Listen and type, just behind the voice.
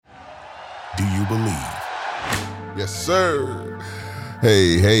Do you believe? Yes, sir.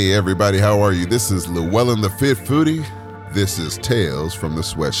 Hey, everybody, how are you? This is Llewellyn the Fit Foodie. This is Tales from the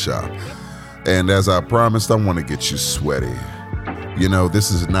Sweatshop. And as I promised, I want to get you sweaty. You know, this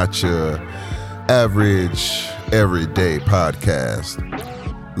is not your average, everyday podcast.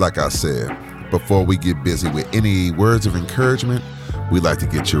 Like I said, before we get busy with any words of encouragement, we like to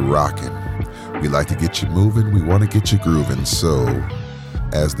get you rocking. We like to get you moving. We want to get you grooving. So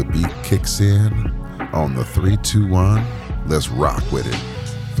as the beat kicks in on the 3, 2, 1, let's rock with it.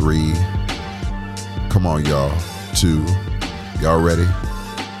 3, come on, y'all. 2, y'all ready?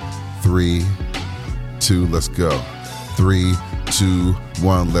 3, 2, let's go. 3, 2,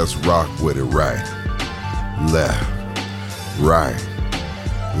 1, let's rock with it. Right, left, right,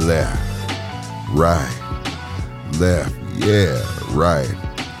 left, right, left. Yeah, right,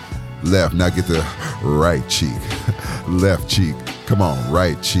 left. Now get the right cheek, left cheek. Come on,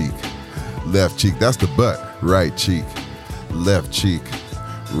 right cheek, left cheek. That's the butt. Right cheek, left cheek,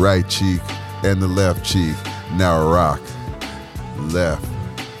 right cheek, and the left cheek. Now rock, left.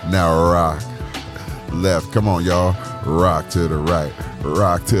 Now rock, left. Come on, y'all. Rock to the right,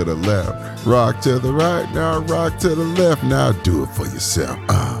 rock to the left, rock to the right. Now rock to the left. Now do it for yourself.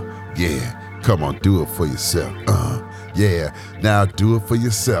 Yeah. Come on, do it for yourself. Yeah. Now do it for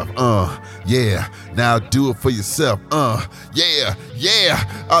yourself. Yeah. Now do it for yourself. Yeah.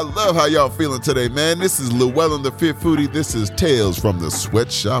 I love how y'all feeling today, man. This is Llewellyn the Fit Foodie. This is Tales from the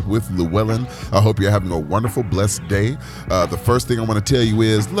Sweatshop with Llewellyn. I hope you're having a wonderful, blessed day. The first thing I want to tell you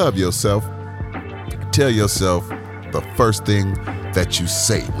is love yourself. Tell yourself the first thing that you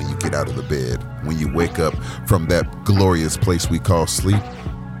say when you get out of the bed, when you wake up from that glorious place we call sleep.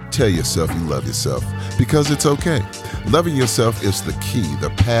 Tell yourself you love yourself because it's okay. Loving yourself is the key, the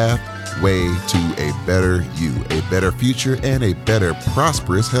pathway to a better you, a better future, and a better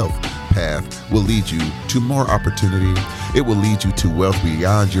prosperous health. Path will lead you to more opportunity. It will lead you to wealth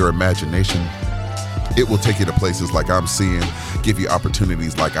beyond your imagination. It will take you to places like I'm seeing, give you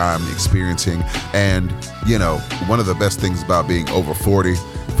opportunities like I'm experiencing. And, you know, one of the best things about being over 40,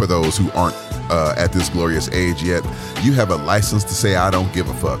 for those who aren't at this glorious age yet, you have a license to say, I don't give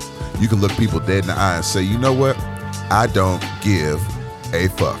a fuck. You can look people dead in the eye and say, you know what? I don't give a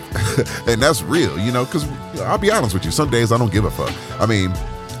fuck. And that's real, you know, because I'll be honest with you, some days I don't give a fuck. I mean,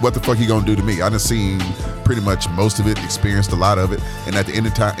 what the fuck you gonna do to me? I done seen pretty much most of it, experienced a lot of it. And at the end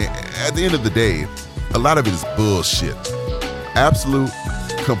of the day, a lot of it is bullshit. Absolute,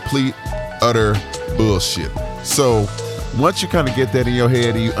 complete, utter bullshit. So once you kind of get that in your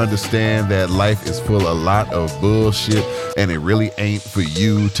head and you understand that life is full of a lot of bullshit and it really ain't for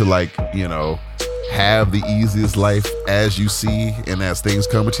you to, like, you know, have the easiest life as you see and as things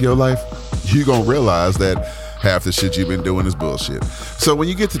come into your life, you're going to realize that half the shit you've been doing is bullshit. So when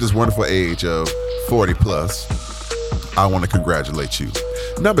you get to this wonderful age of 40 plus, I want to congratulate you.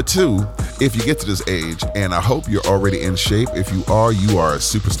 Number 2, if you get to this age, and I hope you're already in shape. If you are a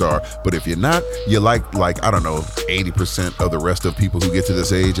superstar. But if you're not, you're like, I don't know, 80% of the rest of people who get to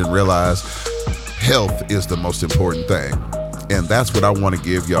this age and realize health is the most important thing. And that's what I want to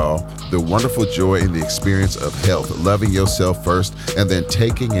give y'all, the wonderful joy in the experience of health, loving yourself first, and then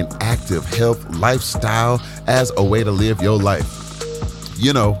taking an active health lifestyle as a way to live your life.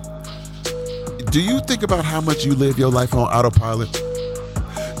 You know, do you think about how much you live your life on autopilot?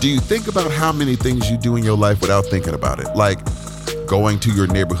 Do you think about how many things you do in your life without thinking about it? Like going to your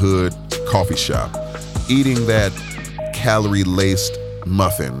neighborhood coffee shop, eating that calorie-laced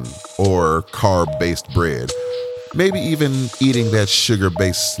muffin or carb-based bread, maybe even eating that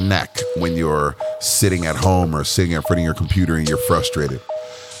sugar-based snack when you're sitting at home or sitting in front of your computer and you're frustrated.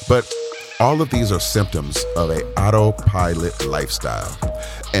 But all of these are symptoms of an autopilot lifestyle.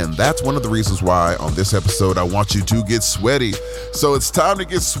 And that's one of the reasons why on this episode, I want you to get sweaty. So it's time to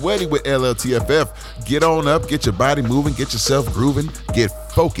get sweaty with LLTFF. Get on up, get your body moving, get yourself grooving, get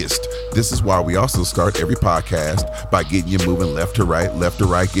focused. This is why we also start every podcast by getting you moving left to right,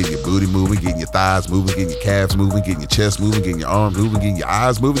 getting your booty moving, getting your thighs moving, getting your calves moving, getting your chest moving, getting your arms moving, getting your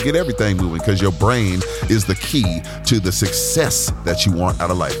eyes moving, get everything moving, because your brain is the key to the success that you want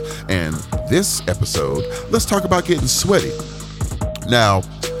out of life. And this episode, let's talk about getting sweaty. Now,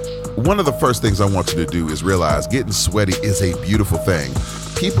 one of the first things I want you to do is realize getting sweaty is a beautiful thing.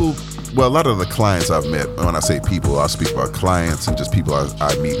 People, well, a lot of the clients I've met, when I say people, I speak about clients and just people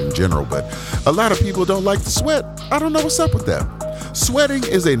I meet in general, but a lot of people don't like to sweat. I don't know what's up with that. Sweating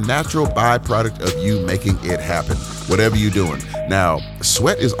is a natural byproduct of you making it happen, whatever you're doing. Now,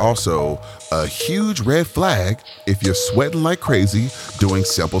 sweat is also a huge red flag if you're sweating like crazy doing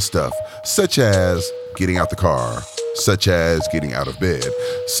simple stuff, such as getting out the car, such as getting out of bed,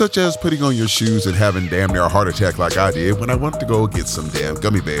 such as putting on your shoes and having damn near a heart attack like I did when I went to go get some damn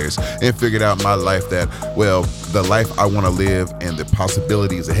gummy bears and figured out my life that, well, the life I want to live and the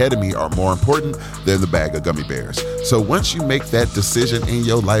possibilities ahead of me are more important than the bag of gummy bears. So once you make that decision in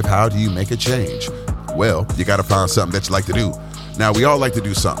your life, how do you make a change? Well, you got to find something that you like to do. Now, we all like to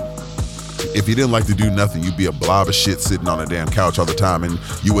do something. If you didn't like to do nothing, you'd be a blob of shit sitting on a damn couch all the time and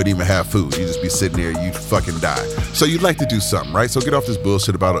you wouldn't even have food. You'd just be sitting there, you'd fucking die. So you'd like to do something, right? So get off this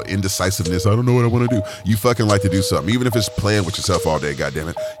bullshit about indecisiveness. I don't know what I want to do. You fucking like to do something. Even if it's playing with yourself all day,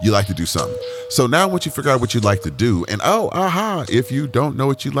 goddammit, you like to do something. So now once you figure out what you like to do, and if you don't know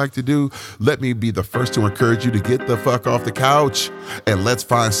what you like to do, let me be the first to encourage you to get the fuck off the couch and let's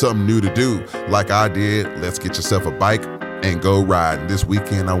find something new to do. Like I did, let's get yourself a bike and go riding. This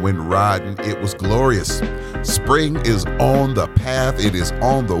weekend I went riding. It was glorious. Spring is on the path. It is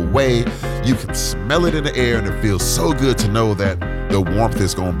on the way. You can smell it in the air and it feels so good to know that the warmth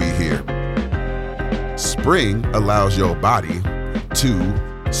is going to be here. Spring allows your body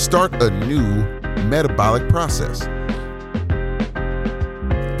to start a new metabolic process.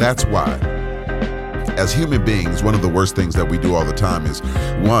 That's why, as human beings, one of the worst things that we do all the time is,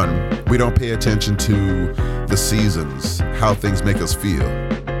 one, we don't pay attention to the seasons, how things make us feel.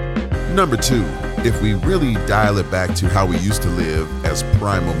 Number two, if we really dial it back to how we used to live as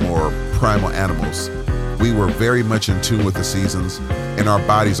more primal animals, we were very much in tune with the seasons and our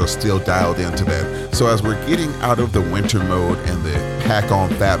bodies are still dialed into that. So as we're getting out of the winter mode and the pack on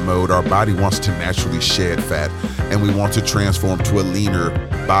fat mode, our body wants to naturally shed fat and we want to transform to a leaner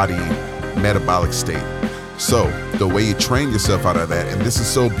body metabolic state. So the way you train yourself out of that, and this is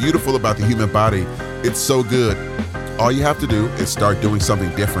so beautiful about the human body, it's so good. All you have to do is start doing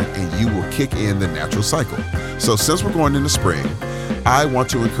something different and you will kick in the natural cycle. So since we're going into spring, I want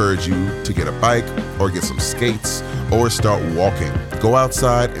to encourage you to get a bike or get some skates or start walking. Go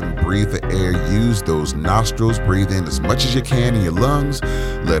outside and breathe the air. Use those nostrils. Breathe in as much as you can in your lungs.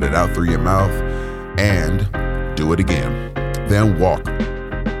 Let it out through your mouth and do it again. Then walk.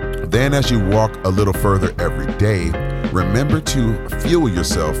 Then as you walk a little further every day, remember to fuel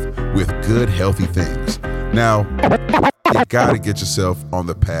yourself with good, healthy things. Now, you gotta get yourself on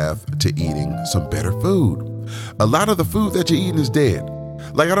the path to eating some better food. A lot of the food that you're eating is dead.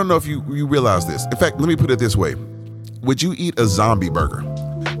 Like, I don't know if you realize this. In fact, let me put it this way. Would you eat a zombie burger?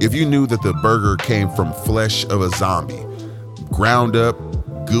 If you knew that the burger came from flesh of a zombie, ground up,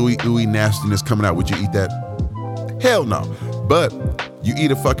 gooey, ooey nastiness coming out, would you eat that? Hell no. But you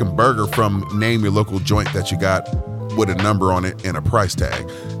eat a fucking burger from name your local joint that you got with a number on it and a price tag.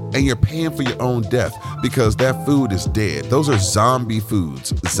 And you're paying for your own death because that food is dead. Those are zombie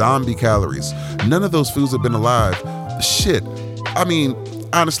foods, zombie calories. None of those foods have been alive. Shit. I mean,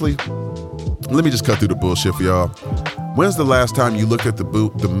 honestly, let me just cut through the bullshit for y'all. When's the last time you looked at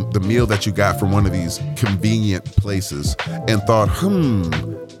the meal that you got from one of these convenient places and thought,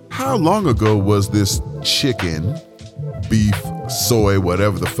 how long ago was this chicken, beef, soy,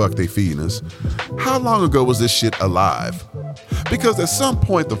 whatever the fuck they feeding us? How long ago was this shit alive? Because at some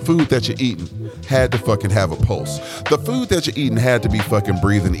point, the food that you're eating had to fucking have a pulse. The food that you're eating had to be fucking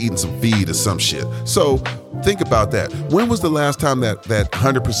breathing, eating some feed or some shit. So think about that. When was the last time that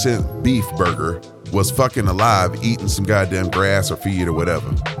 100% beef burger was fucking alive, eating some goddamn grass or feed or whatever?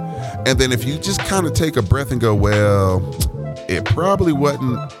 And then if you just kind of take a breath and go, well, it probably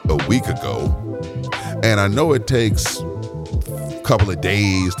wasn't a week ago. And I know it takes a couple of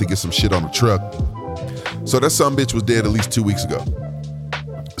days to get some shit on the truck. So that sumbitch was dead at least 2 weeks ago.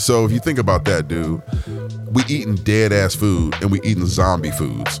 So if you think about that, dude, we eating dead ass food and we eating zombie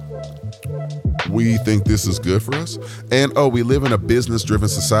foods. We think this is good for us. And we live in a business driven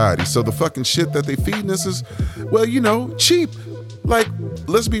society. So the fucking shit that they feeding us is, well, cheap. Like,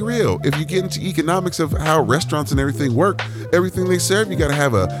 let's be real. If you get into economics of how restaurants and everything work, everything they serve, you got to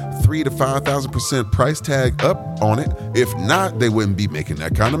have a 3,000 to 5,000% price tag up on it. If not, they wouldn't be making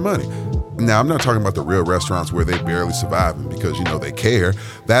that kind of money. Now, I'm not talking about the real restaurants where they barely surviving because, they care.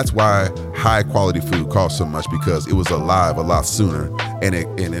 That's why high quality food costs so much, because it was alive a lot sooner and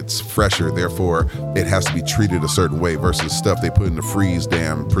it's fresher. Therefore, it has to be treated a certain way versus stuff they put in the freeze,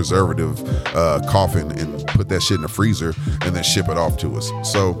 damn preservative coffin and put that shit in the freezer and then ship it off to us.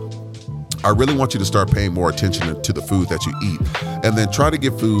 So I really want you to start paying more attention to the food that you eat, and then try to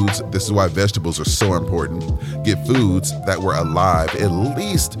get foods. This is why vegetables are so important. Get foods that were alive at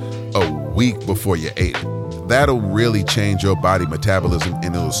least a week before you ate it. That'll really change your body metabolism,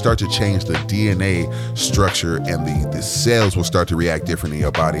 and it'll start to change the DNA structure, and the cells will start to react differently in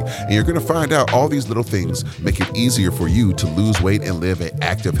your body. And you're going to find out all these little things make it easier for you to lose weight and live an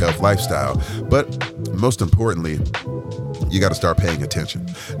active health lifestyle. But Most importantly, you got to start paying attention.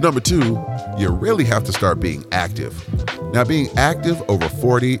 Number 2, you really have to start being active. Now, being active over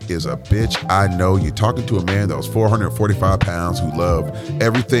 40 is a bitch. I know. You're talking to a man that was 445 pounds who loved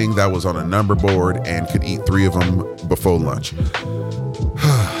everything that was on a number board and could eat 3 of them before lunch.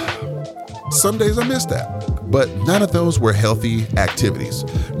 Some days I miss that, but none of those were healthy activities.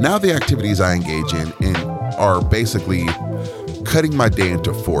 Now the activities I engage in are basically cutting my day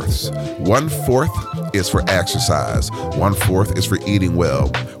into fourths. 1/4 is for exercise. 1/4 is for eating well.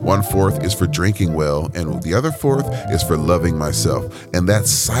 1/4 is for drinking well. And the other 4th is for loving myself. And that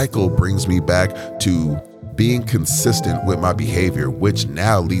cycle brings me back to being consistent with my behavior, which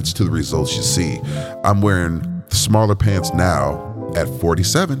now leads to the results you see. I'm wearing smaller pants now at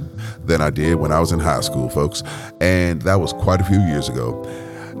 47 than I did when I was in high school, folks. And that was quite a few years ago.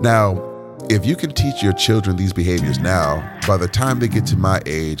 Now, if you can teach your children these behaviors now, by the time they get to my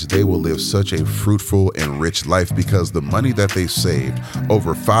age, they will live such a fruitful and rich life because the money that they saved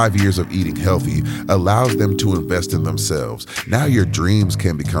over 5 years of eating healthy allows them to invest in themselves. Now your dreams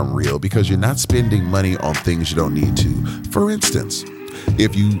can become real because you're not spending money on things you don't need to. For instance,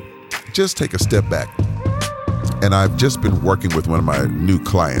 if you just take a step back, and I've just been working with one of my new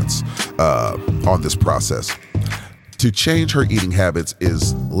clients on this process. To change her eating habits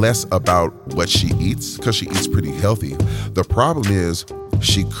is less about what she eats, because she eats pretty healthy. The problem is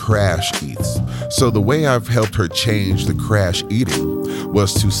she crash eats. So the way I've helped her change the crash eating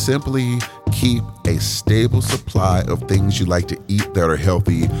was to simply keep a stable supply of things you like to eat that are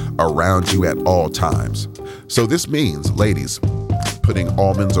healthy around you at all times. So this means, ladies, putting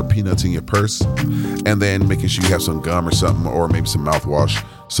almonds or peanuts in your purse and then making sure you have some gum or something, or maybe some mouthwash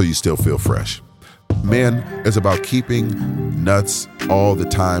so you still feel fresh. Men, it's about keeping nuts all the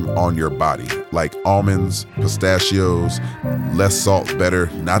time on your body, like almonds, pistachios, less salt better,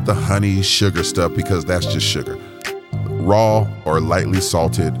 not the honey sugar stuff because that's just sugar. Raw or lightly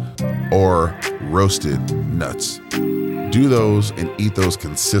salted or roasted nuts. Do those and eat those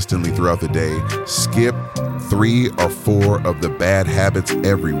consistently throughout the day. Skip 3 or 4 of the bad habits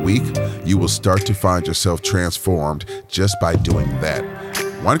every week. You will start to find yourself transformed just by doing that.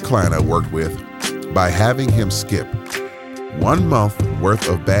 One client I worked with, by having him skip 1 month worth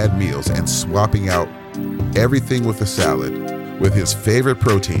of bad meals and swapping out everything with a salad with his favorite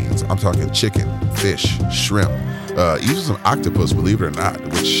proteins. I'm talking chicken, fish, shrimp, even some octopus, believe it or not,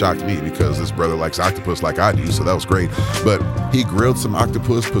 which shocked me because this brother likes octopus like I do, so that was great. But he grilled some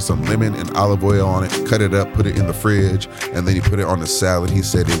octopus, put some lemon and olive oil on it, cut it up, put it in the fridge, and then he put it on the salad. He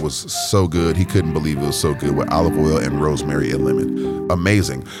said it was so good. He couldn't believe it was so good with olive oil and rosemary and lemon.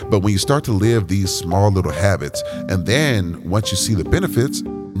 Amazing. But when you start to live these small little habits, and then once you see the benefits,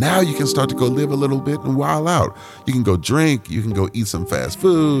 now you can start to go live a little bit and wild out. You can go drink, you can go eat some fast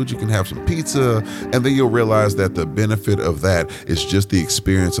food, you can have some pizza, and then you'll realize that the benefit of that is just the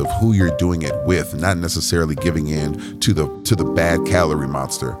experience of who you're doing it with, not necessarily giving in to the bad calorie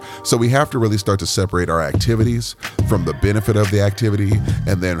monster. So we have to really start to separate our activities from the benefit of the activity,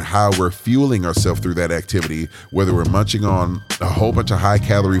 and then how we're fueling ourselves through that activity, whether we're munching on a whole bunch of high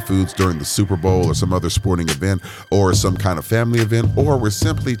calorie foods during the Super Bowl or some other sporting event or some kind of family event, or we're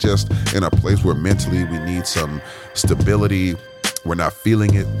simply just in a place where mentally we need some stability, we're not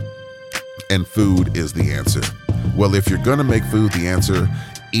feeling it, and food is the answer. Well, if you're gonna make food the answer,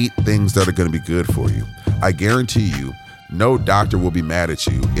 eat things that are gonna be good for you. I guarantee you, no doctor will be mad at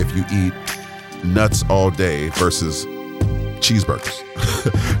you if you eat nuts all day versus cheeseburgers.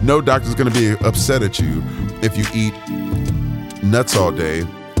 No doctor's gonna be upset at you if you eat nuts all day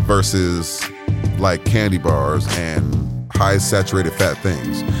versus like candy bars and high saturated fat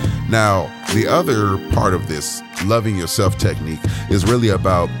things. Now, the other part of this loving yourself technique is really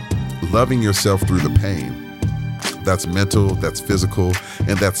about loving yourself through the pain. That's mental, that's physical,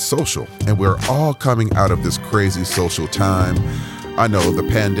 and that's social. And we're all coming out of this crazy social time. I know the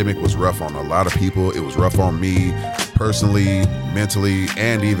pandemic was rough on a lot of people. It was rough on me personally, mentally,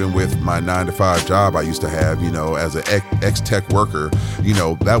 and even with my 9-to-5 job I used to have, as an ex-tech worker,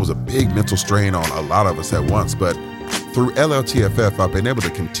 that was a big mental strain on a lot of us at once. But through LLTFF, I've been able to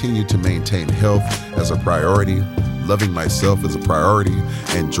continue to maintain health as a priority, loving myself as a priority,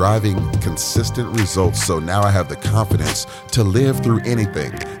 and driving consistent results. So now I have the confidence to live through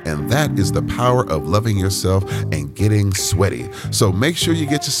anything. And that is the power of loving yourself and getting sweaty. So make sure you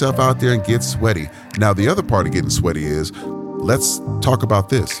get yourself out there and get sweaty. Now, the other part of getting sweaty is, let's talk about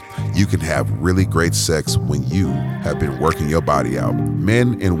this. You can have really great sex when you have been working your body out.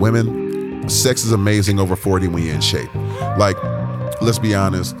 Men and women, sex is amazing over 40 when you're in shape. Like, let's be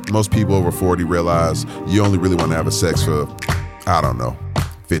honest, most people over 40 realize you only really want to have a sex for,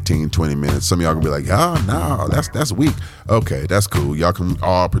 15, 20 minutes. Some of y'all gonna be like, oh, no, that's weak. Okay, that's cool. Y'all can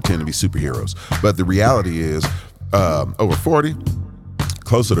all pretend to be superheroes. But the reality is, over 40,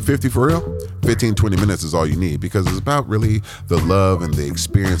 closer to 50 for real, 15, 20 minutes is all you need, because it's about really the love and the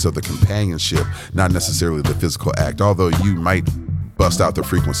experience of the companionship, not necessarily the physical act, although you might bust out the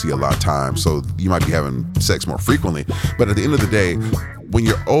frequency a lot of times, so you might be having sex more frequently. But at the end of the day, when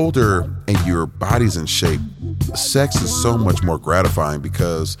you're older and your body's in shape, sex is so much more gratifying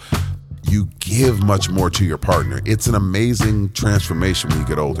because you give much more to your partner. It's an amazing transformation when you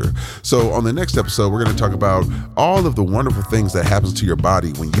get older. So on the next episode, we're going to talk about all of the wonderful things that happens to your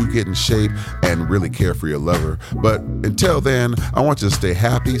body when you get in shape and really care for your lover. But until then, I want you to stay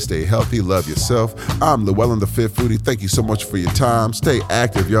happy, stay healthy, love yourself. I'm Llewellyn the Fit Foodie. Thank you so much for your time. Stay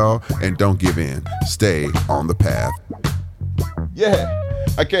active, y'all, and don't give in. Stay on the path. Yeah,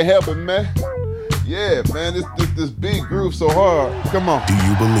 I can't help it, man. Yeah, man, this big groove so hard. Come on. Do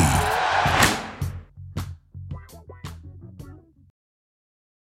you believe?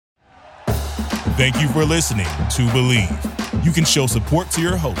 Thank you for listening to Believe. You can show support to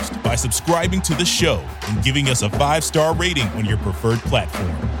your host by subscribing to the show and giving us a 5-star rating on your preferred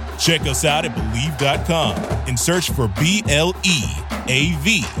platform. Check us out at Believe.com and search for BLEAV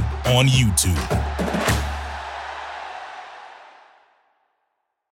on YouTube.